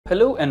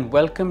Hello and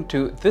welcome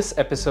to this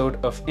episode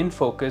of In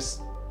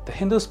Focus, the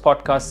Hindus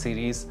podcast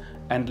series,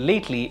 and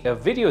lately a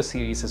video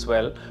series as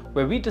well,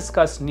 where we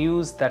discuss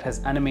news that has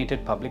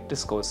animated public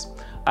discourse.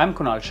 I'm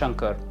Kunal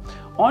Shankar.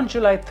 On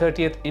July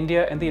 30th,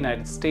 India and the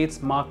United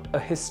States marked a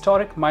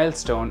historic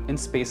milestone in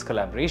space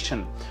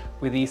collaboration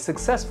with the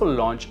successful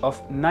launch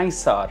of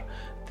NISAR,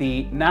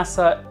 the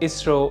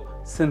NASA-ISRO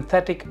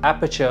Synthetic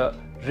Aperture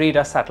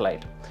Radar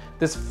satellite.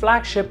 This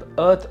flagship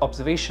Earth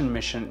observation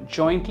mission,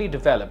 jointly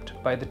developed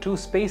by the two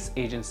space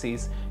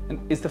agencies,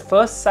 is the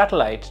first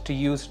satellite to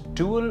use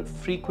dual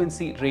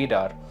frequency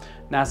radar,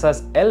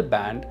 NASA's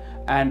L-band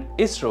and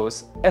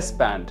ISRO's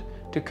S-band,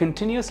 to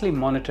continuously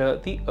monitor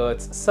the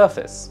Earth's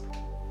surface.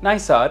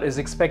 NISAR is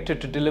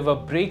expected to deliver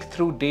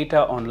breakthrough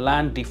data on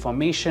land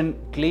deformation,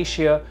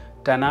 glacier,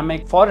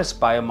 dynamic forest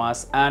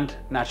biomass, and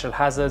natural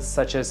hazards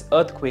such as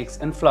earthquakes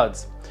and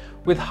floods.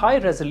 With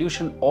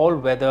high-resolution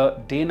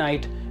all-weather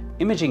day-night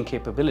imaging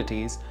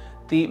capabilities,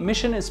 the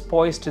mission is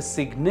poised to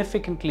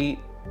significantly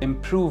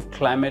improve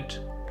climate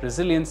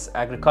resilience,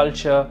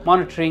 agriculture,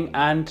 monitoring,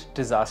 and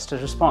disaster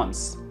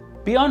response.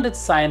 Beyond its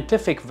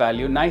scientific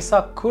value,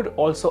 NISAR could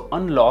also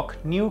unlock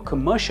new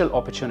commercial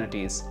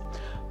opportunities,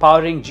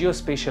 powering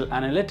geospatial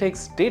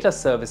analytics, data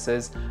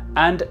services,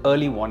 and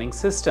early warning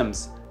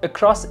systems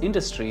across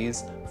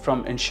industries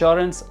from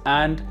insurance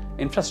and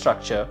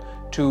infrastructure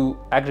to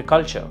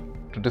agriculture.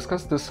 To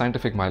discuss this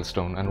scientific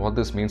milestone and what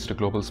this means to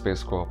global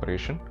space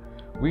cooperation,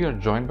 we are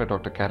joined by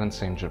Dr. Karen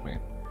St.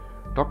 Germain.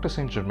 Dr.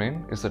 St.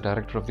 Germain is the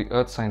director of the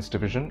Earth Science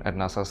Division at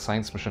NASA's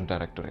Science Mission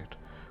Directorate,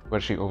 where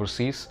she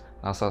oversees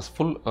NASA's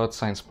full Earth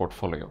science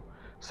portfolio,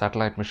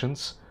 satellite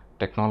missions,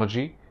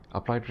 technology,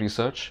 applied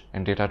research,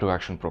 and data to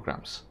action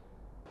programs.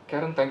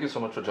 Karen, thank you so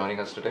much for joining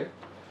us today.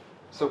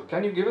 So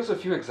can you give us a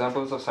few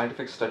examples of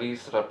scientific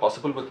studies that are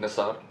possible with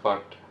NISAR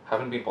but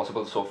haven't been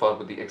possible so far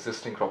with the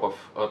existing crop of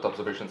Earth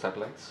observation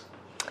satellites?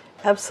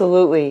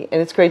 Absolutely, and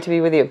it's great to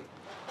be with you.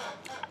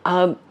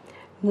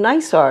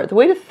 NISAR, the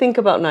way to think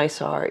about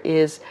NISAR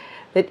is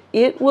that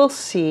it will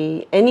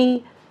see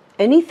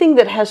anything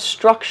that has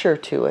structure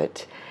to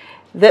it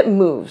that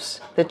moves,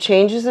 that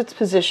changes its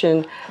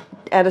position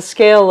at a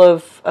scale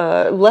of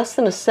less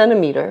than a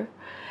centimeter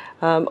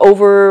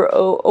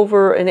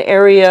over an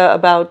area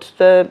about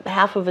the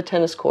half of a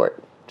tennis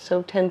court,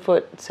 so 10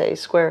 foot, say,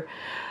 square.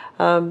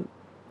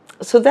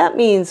 So that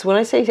means when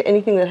I say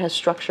anything that has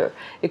structure,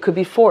 it could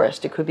be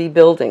forest, it could be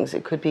buildings,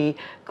 it could be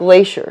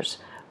glaciers,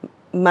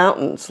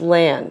 mountains,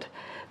 land.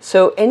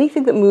 So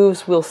anything that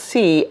moves we'll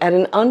see at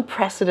an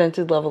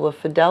unprecedented level of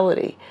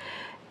fidelity.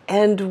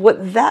 And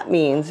what that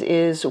means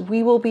is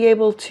we will be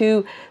able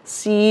to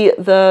see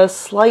the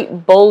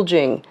slight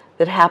bulging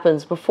that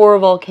happens before a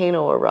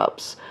volcano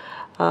erupts.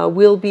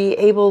 We'll be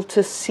able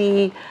to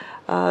see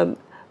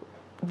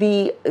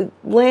the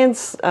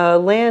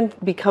land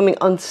becoming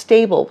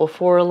unstable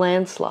before a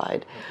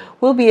landslide.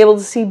 We'll be able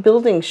to see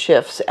building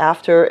shifts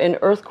after an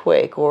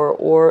earthquake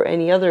or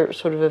any other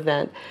sort of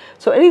event.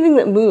 So anything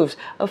that moves,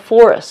 a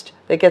forest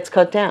that gets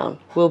cut down,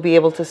 we'll be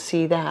able to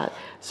see that.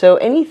 So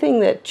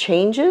anything that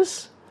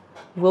changes,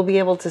 we'll be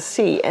able to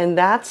see, and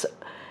that's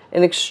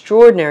an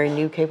extraordinary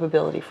new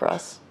capability for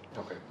us.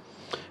 Okay.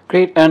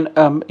 Great, and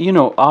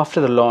after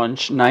the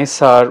launch,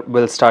 NISAR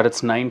will start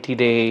its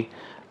 90-day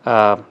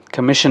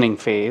commissioning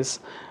phase,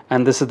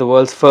 and this is the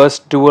world's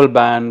first dual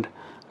band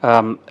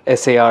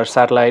SAR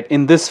satellite.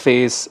 In this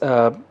phase,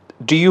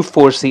 do you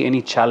foresee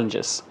any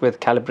challenges with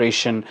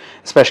calibration,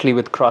 especially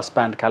with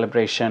cross-band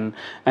calibration,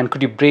 and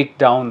could you break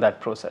down that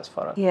process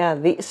for us? Yeah,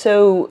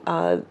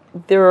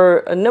 there are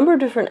a number of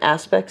different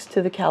aspects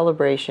to the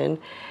calibration,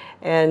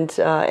 and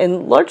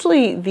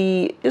largely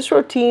the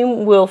ISRO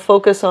team will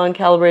focus on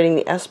calibrating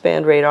the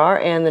S-band radar,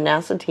 and the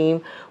NASA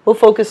team will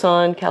focus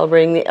on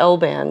calibrating the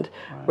L-band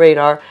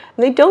radar.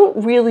 And they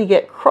don't really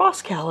get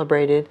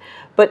cross-calibrated,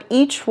 but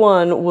each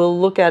one will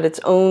look at its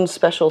own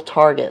special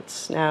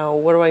targets. Now,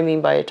 what do I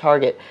mean by a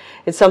target?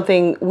 It's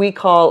something we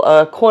call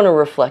a corner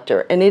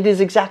reflector, and it is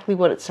exactly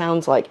what it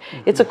sounds like.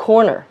 Mm-hmm. It's a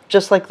corner,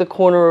 just like the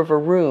corner of a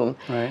room.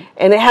 Right.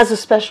 And it has a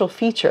special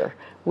feature,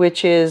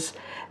 which is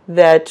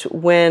that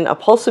when a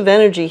pulse of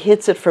energy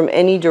hits it from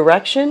any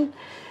direction,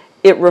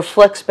 it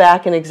reflects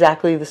back in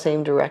exactly the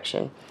same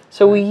direction.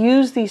 So we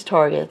use these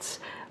targets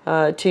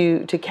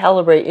to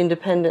calibrate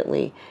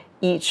independently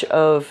each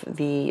of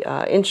the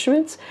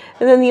instruments.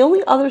 And then the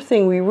only other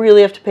thing we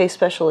really have to pay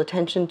special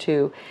attention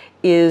to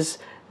is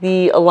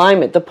the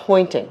alignment, the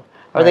pointing.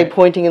 Are they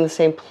pointing in the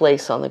same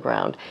place on the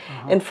ground?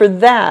 And for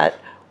that,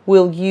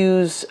 we'll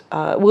use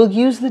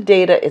the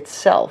data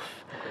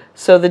itself.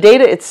 So the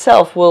data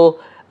itself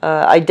will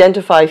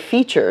identify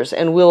features,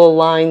 and we'll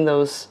align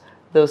those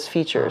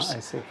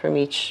features from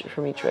each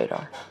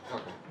radar.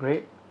 Okay.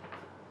 Great.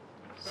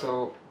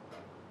 So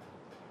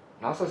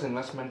NASA's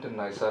investment in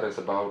NISAR is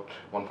about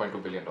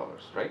 $1.2 billion,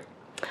 right?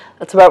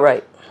 That's about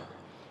right.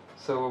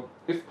 So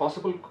if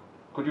possible,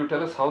 could you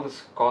tell us how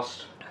this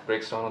cost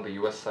breaks down on the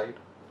US side?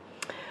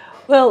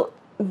 Well,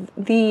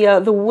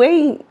 the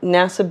way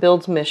NASA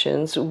builds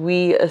missions,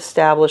 we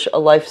establish a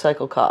life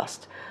cycle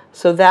cost.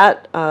 So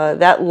that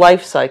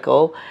life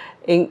cycle,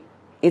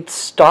 it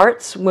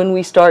starts when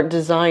we start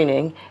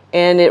designing,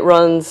 and it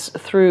runs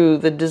through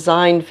the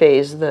design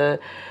phase, the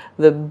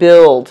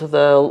build,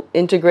 the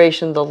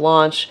integration, the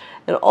launch,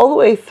 and all the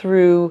way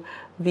through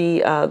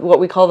the what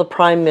we call the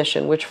prime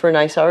mission, which for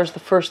NISAR is the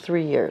first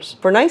 3 years.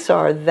 For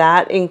NISAR,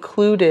 that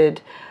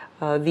included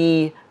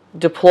the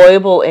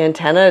deployable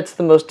antenna. It's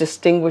the most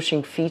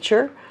distinguishing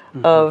feature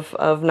of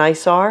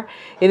NISAR.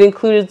 It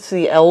includes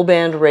the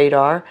L-band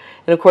radar,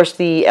 and of course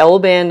the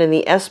L-band and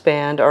the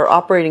S-band are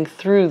operating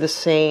through the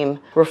same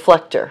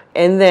reflector.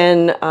 And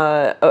then,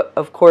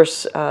 of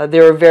course,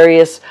 there are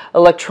various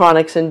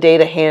electronics and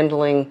data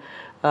handling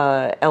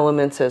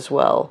elements as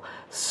well.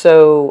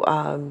 So,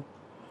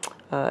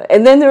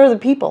 and then there are the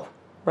people,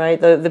 right?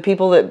 The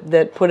people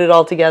that put it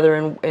all together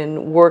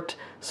and worked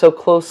so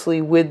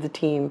closely with the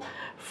team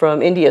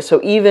from India. So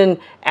even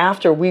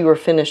after we were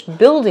finished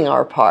building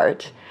our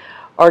part,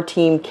 our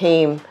team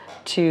came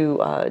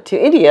to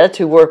India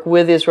to work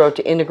with ISRO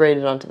to integrate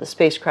it onto the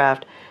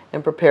spacecraft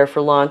and prepare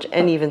for launch,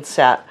 and even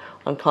sat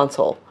on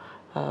console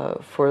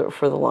for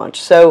the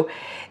launch. So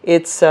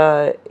it's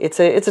a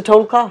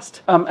total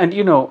cost. And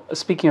you know,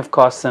 speaking of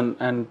costs,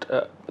 and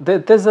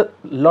there's a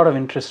lot of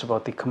interest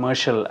about the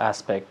commercial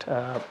aspect,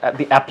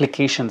 the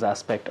applications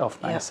aspect of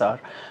NISAR.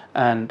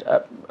 Yeah. And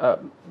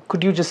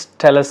could you just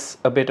tell us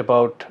a bit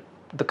about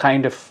the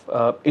kind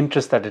of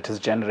interest that it has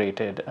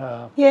generated?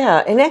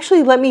 Yeah, and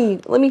actually let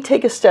me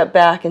take a step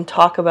back and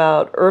talk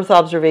about Earth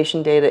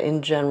observation data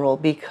in general,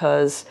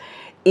 because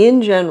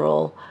in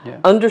general,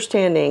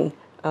 understanding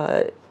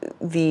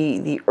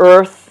the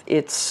Earth,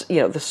 its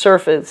the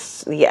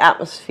surface, the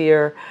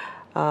atmosphere,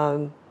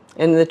 and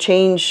the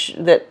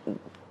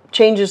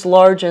changes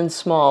large and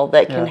small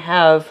that can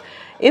have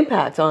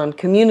impact on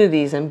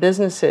communities and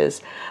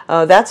businesses,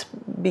 that's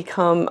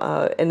become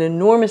an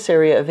enormous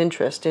area of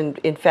interest.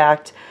 In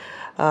fact,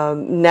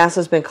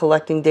 NASA's been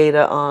collecting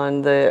data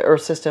on the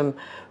Earth system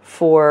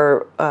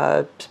for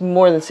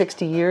more than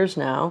 60 years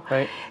now,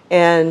 right.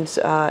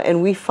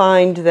 And we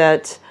find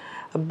that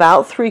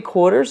about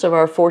 3/4 of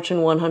our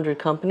Fortune 100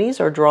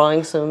 companies are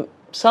drawing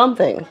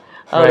something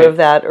out of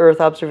that Earth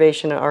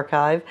observation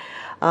archive.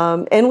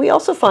 And we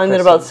also find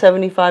that about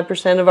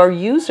 75% of our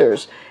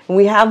users, and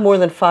we have more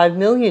than 5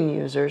 million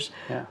users,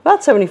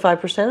 about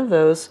 75% of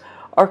those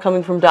are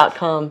coming from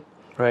 .com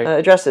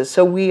addresses.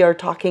 So we are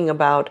talking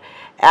about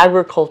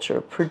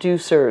agriculture,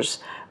 producers,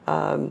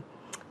 and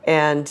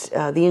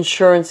the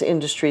insurance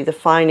industry, the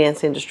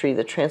finance industry,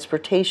 the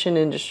transportation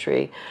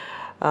industry.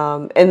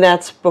 And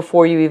that's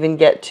before you even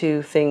get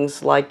to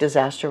things like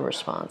disaster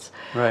response.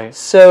 Right.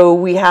 So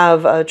we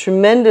have a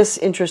tremendous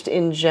interest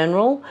in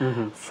general.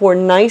 For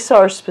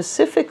NISAR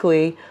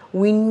specifically,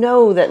 we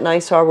know that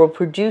NISAR will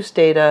produce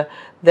data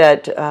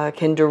that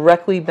can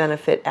directly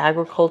benefit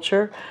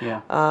agriculture.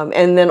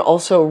 And then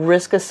also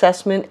risk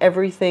assessment,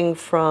 everything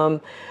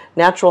from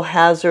natural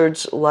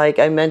hazards like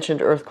I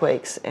mentioned,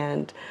 earthquakes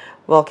and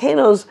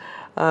volcanoes,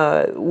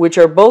 which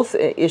are both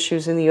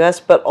issues in the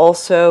U.S., but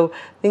also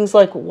things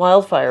like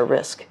wildfire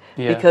risk,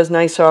 because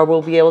NISAR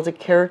will be able to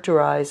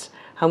characterize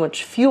how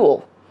much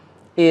fuel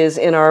is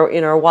in our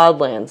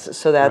wildlands.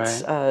 So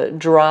that's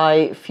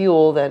dry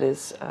fuel that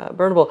is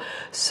burnable.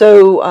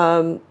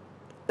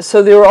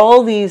 So there are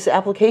all these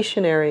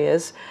application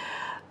areas.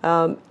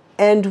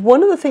 And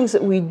one of the things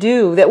that we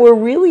do that we're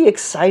really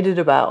excited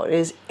about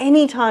is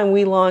anytime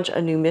we launch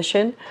a new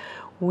mission,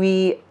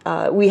 we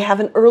have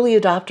an early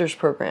adopters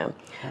program.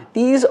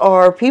 These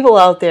are people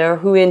out there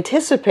who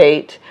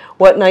anticipate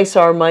what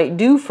NISAR might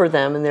do for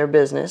them in their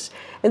business,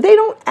 and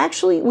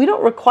we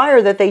don't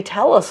require that they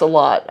tell us a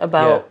lot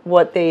about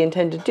what they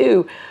intend to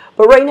do.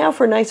 But right now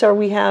for NISAR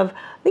we have,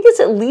 I think it's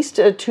at least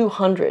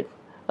 200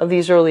 of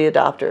these early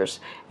adopters.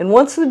 And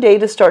once the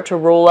data start to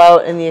roll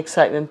out and the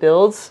excitement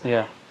builds,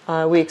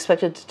 we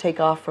expect it to take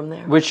off from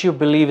there. Which you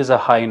believe is a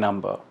high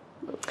number,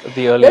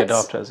 the early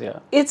adopters,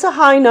 It's a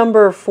high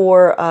number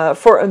for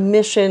a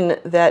mission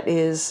that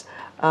is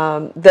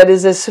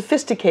as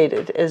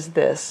sophisticated as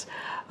this.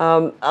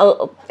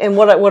 And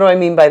what do I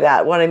mean by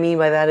that? What I mean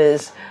by that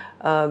is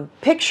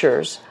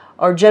pictures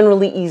are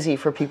generally easy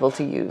for people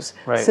to use.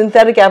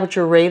 Synthetic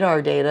aperture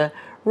radar data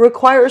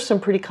requires some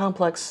pretty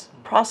complex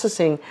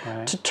processing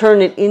to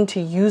turn it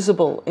into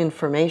usable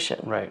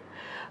information.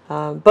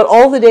 But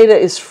all the data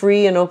is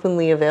free and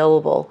openly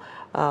available.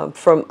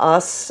 From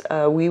us,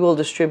 we will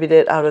distribute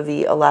it out of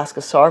the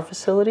Alaska SAR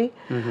facility.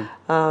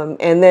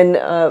 And then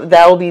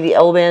that will be the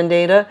L-band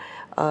data.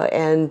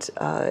 And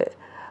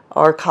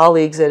our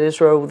colleagues at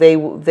ISRO,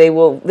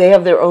 they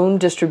have their own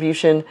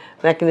distribution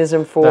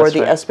mechanism for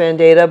the S-band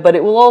data, but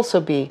it will also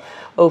be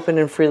open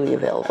and freely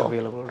available.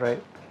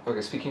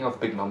 Okay, speaking of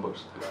big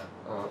numbers,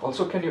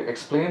 also can you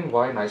explain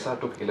why NISAR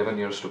took 11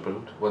 years to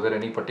build? Were there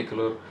any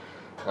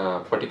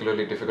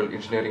particularly difficult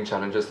engineering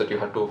challenges that you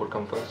had to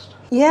overcome first?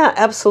 Yeah,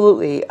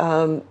 absolutely.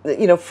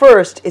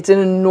 First, it's an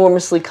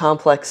enormously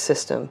complex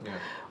system.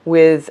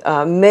 With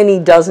many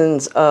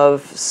dozens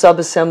of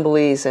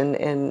sub-assemblies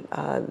and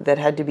that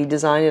had to be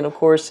designed. And of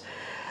course,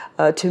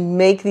 to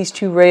make these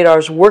two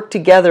radars work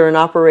together and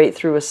operate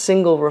through a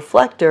single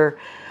reflector,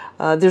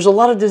 there's a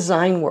lot of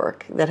design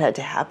work that had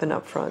to happen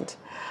up front.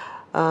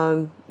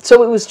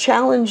 So it was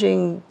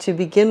challenging to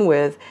begin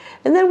with.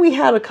 And then we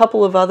had a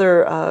couple of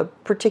other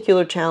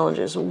particular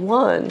challenges.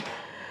 One,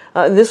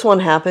 this one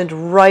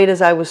happened right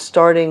as I was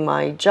starting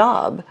my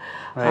job,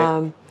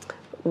 Right.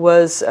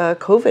 was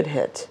COVID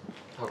hit.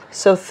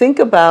 So think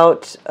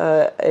about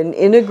an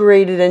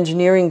integrated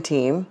engineering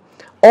team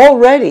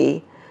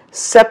already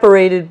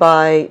separated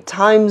by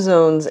time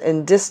zones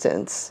and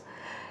distance,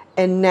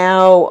 and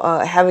now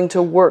having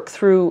to work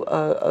through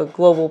a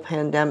global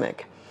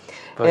pandemic.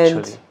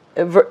 Virtually.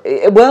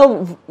 And,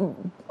 well,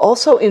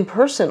 also in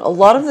person. A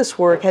lot of this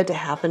work had to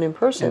happen in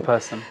person. In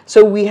person.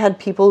 So we had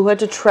people who had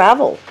to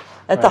travel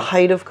at the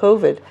height of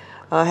COVID,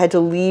 had to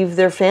leave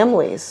their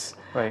families.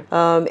 Right.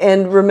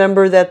 And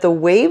remember that the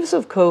waves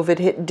of COVID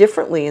hit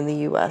differently in the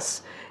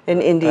U.S.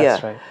 and India.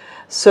 That's right.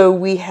 So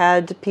we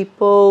had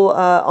people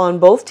on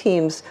both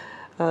teams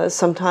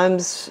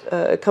sometimes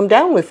come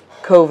down with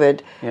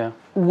COVID Yeah.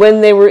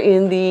 when they were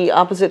in the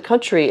opposite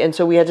country, and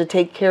so we had to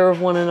take care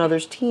of one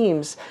another's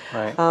teams.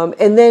 Right.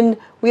 And then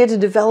we had to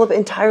develop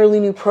entirely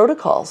new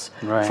protocols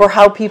Right. for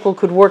how people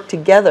could work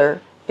together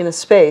in a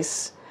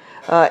space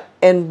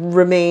and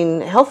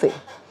remain healthy.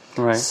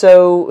 Right.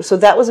 So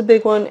that was a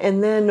big one.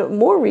 And then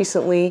more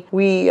recently,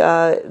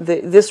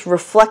 this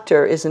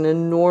reflector is an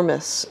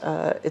enormous,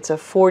 it's a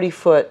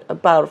 40-foot,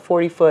 about a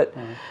 40-foot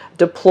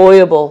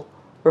deployable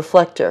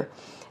reflector.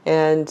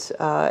 And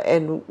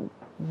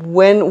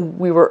when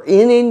we were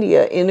in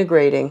India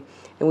integrating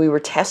and we were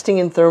testing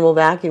in thermal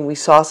vacuum, we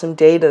saw some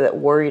data that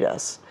worried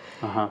us.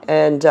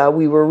 And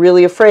we were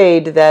really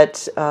afraid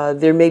that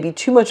there may be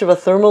too much of a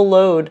thermal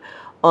load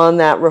on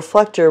that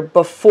reflector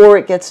before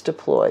it gets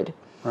deployed.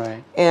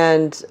 Right.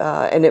 And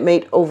it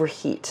may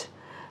overheat.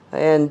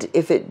 And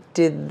if it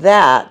did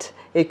that,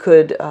 it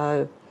could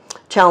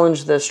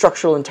challenge the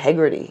structural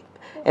integrity.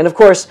 And of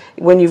course,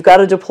 when you've got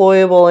a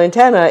deployable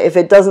antenna, if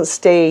it doesn't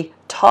stay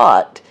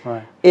taut,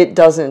 Right. it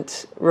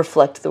doesn't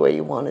reflect the way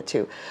you want it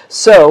to.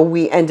 So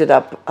we ended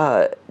up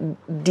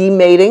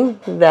demating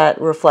that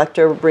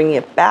reflector, bringing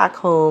it back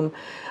home,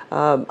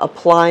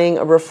 applying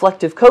a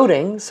reflective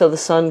coating so the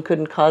sun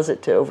couldn't cause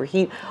it to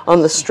overheat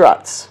on the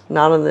struts,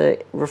 not on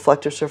the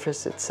reflector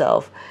surface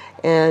itself.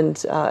 And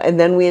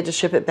then we had to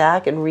ship it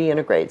back and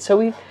reintegrate. So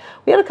we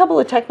had a couple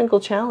of technical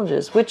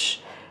challenges,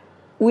 which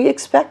we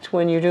expect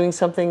when you're doing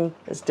something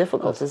as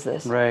difficult as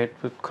this. Right,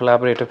 with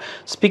collaborative.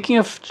 Speaking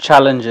of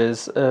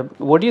challenges,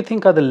 what do you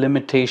think are the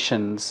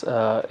limitations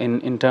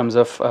in terms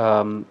of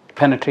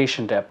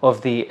penetration depth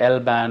of the L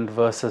band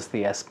versus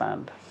the S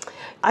band?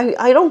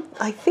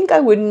 I think I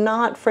would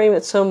not frame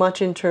it so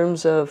much in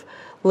terms of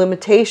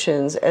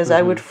limitations as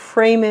I would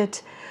frame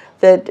it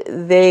that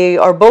they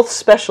are both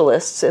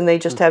specialists and they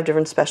just have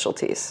different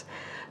specialties.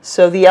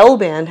 So the L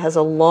band has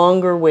a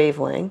longer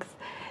wavelength,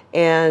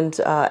 and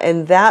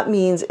that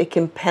means it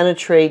can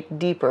penetrate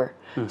deeper.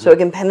 So it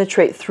can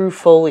penetrate through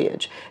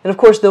foliage. And of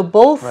course, they'll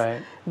both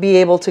be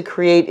able to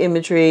create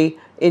imagery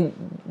in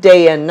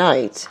day and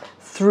night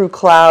through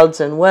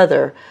clouds and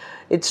weather.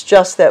 It's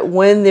just that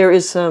when there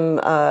is some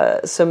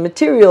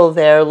material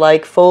there,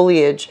 like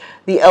foliage,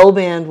 the L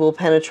band will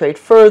penetrate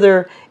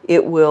further.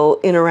 It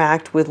will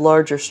interact with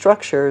larger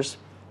structures.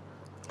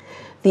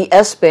 The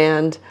S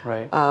band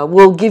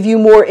will give you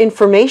more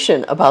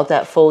information about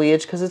that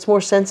foliage because it's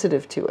more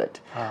sensitive to it.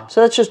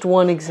 So that's just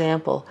one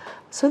example.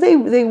 So they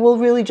will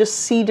really just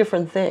see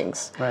different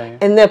things. Right.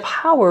 And their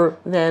power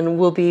then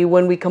will be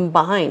when we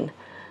combine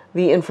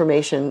the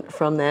information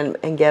from them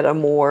and get a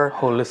more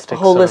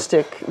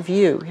holistic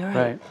view. You're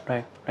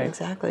right.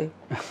 Exactly.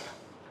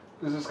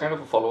 This is kind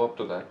of a follow-up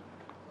to that.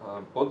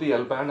 Both the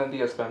L band and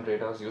the S band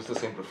radars use the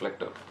same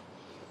reflector.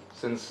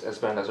 Since S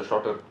band has a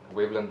shorter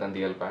wavelength than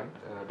the L band,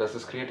 does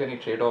this create any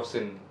trade-offs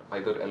in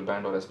either L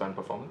band or S band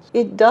performance?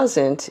 It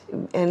doesn't,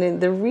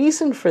 and the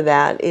reason for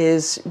that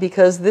is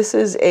because this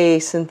is a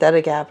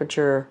synthetic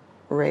aperture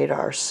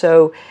radar.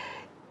 So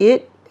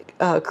it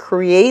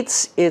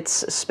creates its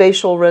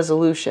spatial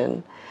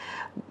resolution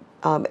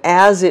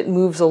as it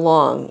moves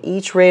along.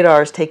 Each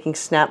radar is taking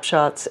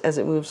snapshots as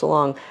it moves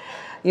along.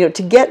 You know,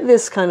 to get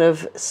this kind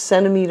of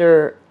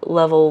centimeter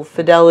level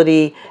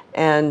fidelity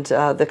and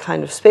the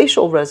kind of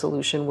spatial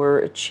resolution we're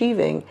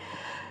achieving,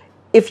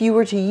 if you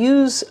were to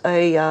use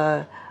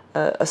a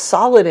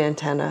solid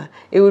antenna,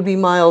 it would be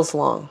miles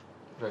long.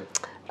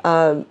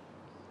 Right.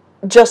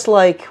 Just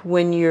like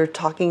when you're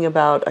talking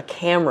about a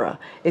camera,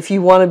 if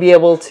you want to be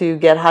able to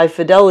get high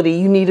fidelity,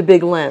 you need a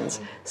big lens.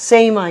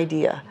 Same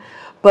idea.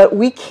 But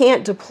we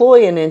can't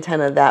deploy an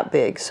antenna that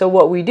big. So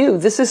what we do,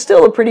 this is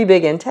still a pretty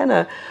big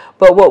antenna,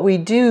 but what we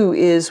do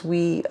is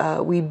we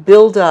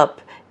build up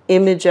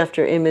image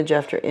after image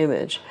after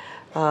image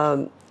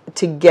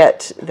to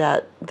get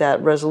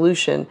that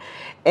resolution.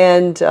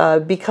 And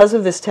because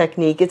of this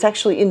technique, it's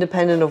actually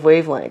independent of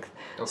wavelength.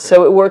 Okay.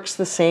 So it works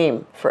the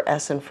same for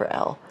S and for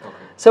L. Okay.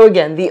 So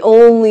again, the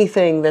only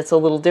thing that's a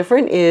little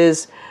different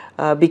is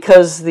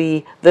because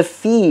the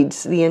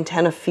feeds, the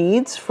antenna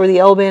feeds for the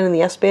L band and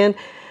the S band,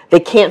 they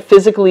can't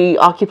physically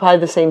occupy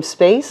the same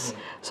space,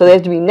 so they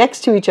have to be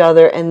next to each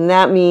other, and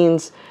that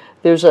means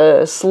there's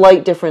a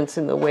slight difference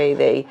in the way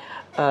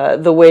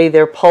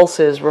their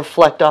pulses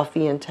reflect off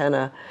the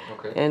antenna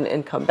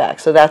and come back.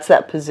 So that's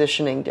that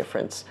positioning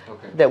difference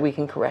that we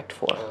can correct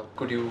for.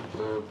 Could you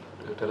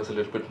tell us a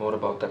little bit more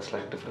about that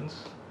slight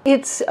difference?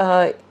 It's,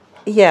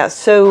 yeah,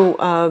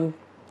 so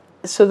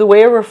the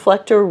way a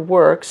reflector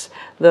works,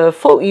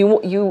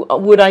 you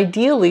would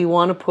ideally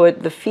want to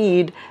put the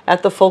feed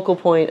at the focal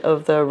point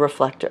of the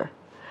reflector.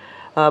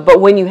 But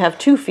when you have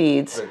two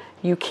feeds,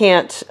 you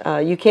can't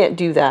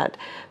do that.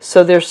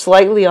 So they're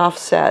slightly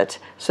offset.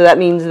 So that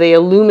means they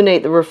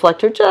illuminate the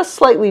reflector just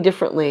slightly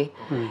differently,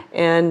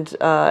 and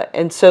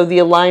so the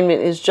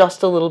alignment is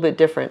just a little bit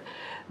different.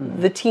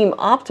 The team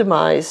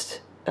optimized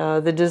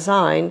the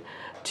design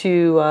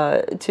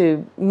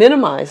to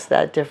minimize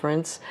that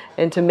difference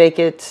and to make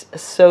it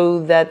so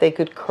that they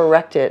could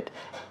correct it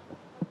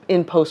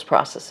in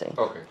post-processing.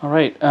 Okay. All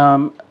right.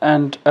 How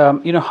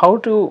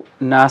do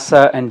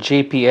NASA and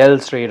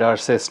JPL's radar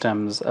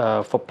systems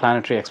for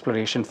planetary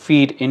exploration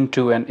feed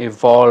into and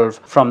evolve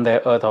from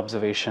their Earth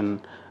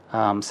observation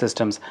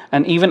systems?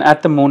 And even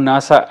at the moon,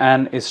 NASA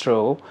and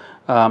ISRO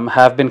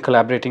have been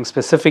collaborating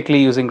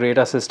specifically using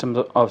radar systems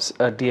of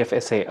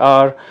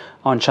DFSAR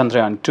on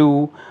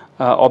Chandrayaan-2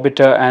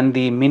 orbiter and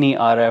the mini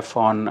RF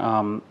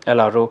on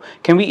LRO.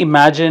 Can we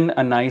imagine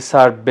a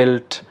NISAR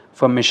built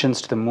for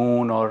missions to the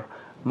moon or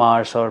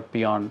Mars or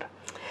beyond?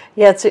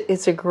 Yeah,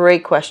 it's a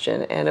great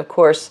question. And of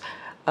course,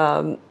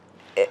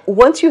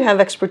 once you have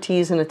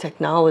expertise in a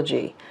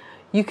technology,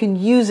 you can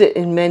use it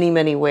in many,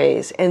 many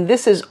ways. And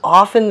this is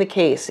often the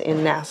case in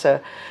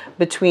NASA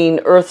between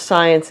earth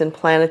science and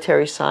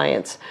planetary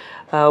science.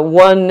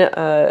 One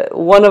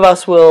of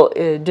us will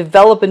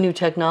develop a new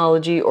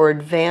technology or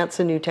advance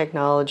a new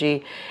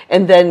technology,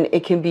 and then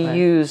it can be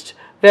used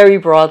very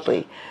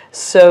broadly.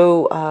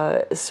 So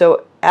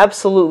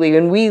absolutely,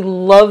 and we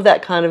love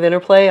that kind of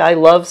interplay. I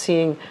love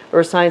seeing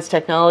earth science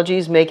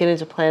technologies make it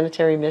into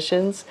planetary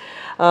missions.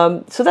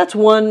 So that's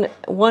one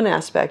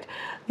aspect.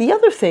 The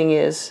other thing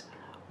is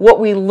what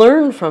we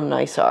learn from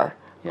NISAR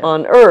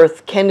on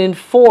Earth can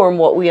inform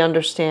what we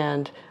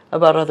understand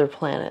about other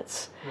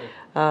planets.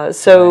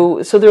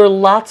 So there are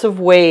lots of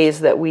ways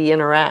that we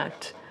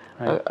interact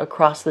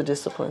across the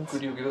disciplines.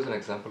 Could you give us an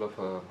example of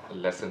a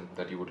lesson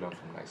that you would learn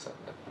from NISAR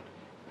that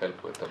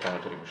helped with the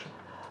planetary mission?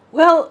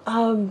 Well,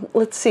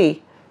 let's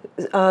see.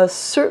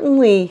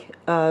 Certainly,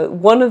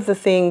 one of the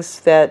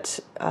things that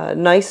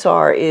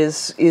NISAR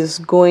is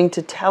going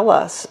to tell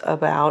us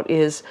about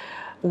is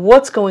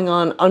what's going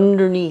on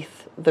underneath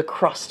the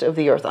crust of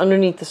the Earth,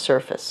 underneath the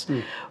surface,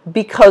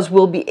 because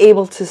we'll be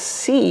able to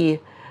see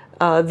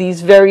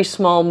these very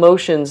small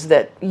motions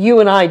that you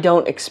and I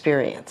don't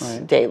experience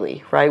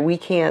daily, right? We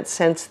can't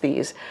sense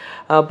these,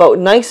 but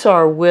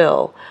NISAR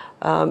will,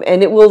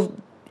 and it will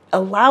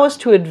allow us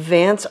to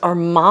advance our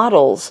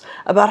models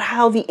about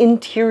how the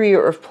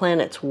interior of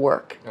planets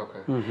work.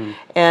 Okay.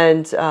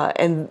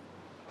 And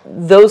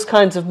those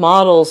kinds of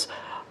models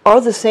are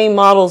the same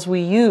models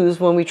we use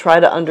when we try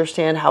to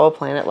understand how a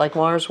planet like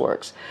Mars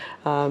works.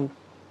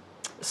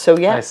 So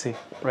yeah. I see,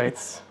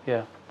 right?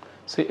 Yeah.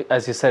 So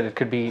as you said, it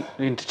could be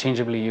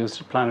interchangeably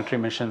used in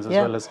planetary missions as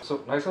well as... So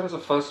NISAR is a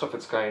first of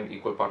its kind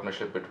equal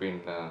partnership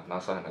between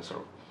NASA and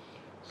ISRO.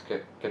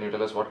 Can you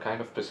tell us what kind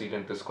of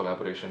precedent this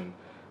collaboration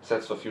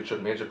sets for future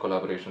major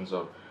collaborations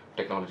or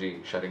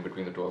technology sharing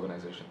between the two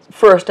organizations?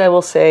 First, I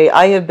will say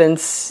I have been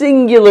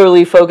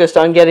singularly focused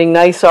on getting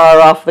NISAR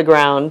off the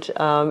ground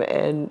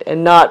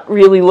and not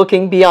really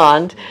looking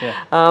beyond.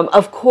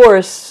 Of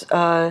course,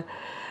 when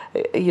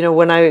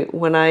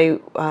I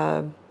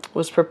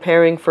was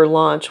preparing for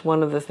launch,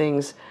 one of the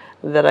things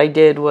that I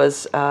did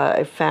was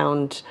I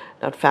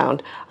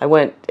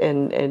went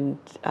and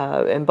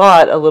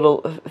bought a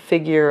little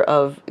figure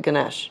of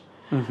Ganesh,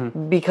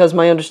 because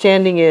my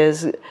understanding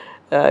is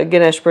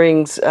Ganesh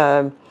brings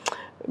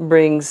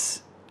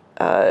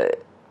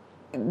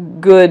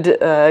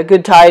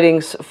good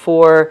tidings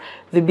for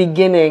the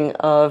beginning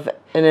of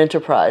an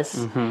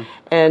enterprise.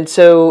 And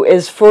so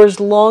for as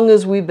long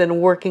as we've been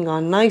working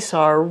on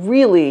NISAR,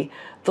 really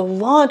the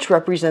launch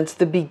represents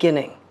the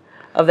beginning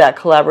of that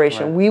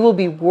collaboration. We will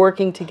be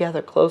working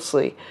together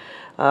closely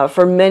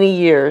for many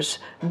years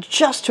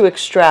just to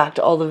extract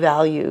all the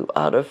value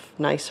out of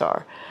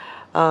NISAR.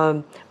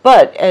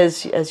 But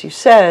as you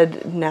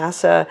said,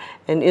 NASA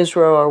and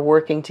ISRO are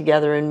working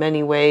together in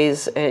many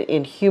ways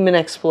in human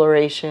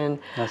exploration.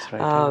 That's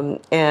right.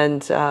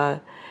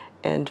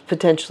 And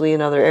potentially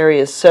in other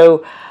areas.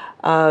 So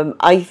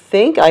I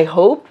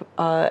hope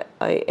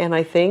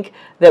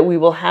that we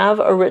will have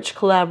a rich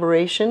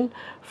collaboration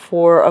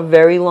for a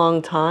very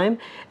long time,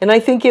 and I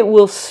think it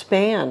will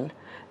span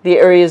the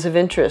areas of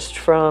interest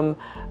from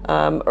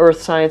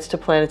earth science to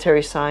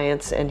planetary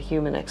science and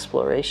human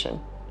exploration.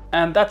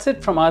 And that's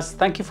it from us.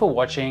 Thank you for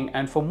watching,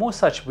 and for more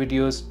such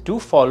videos, do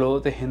follow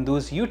the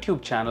Hindu's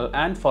YouTube channel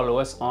and follow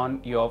us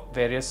on your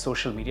various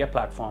social media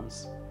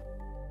platforms.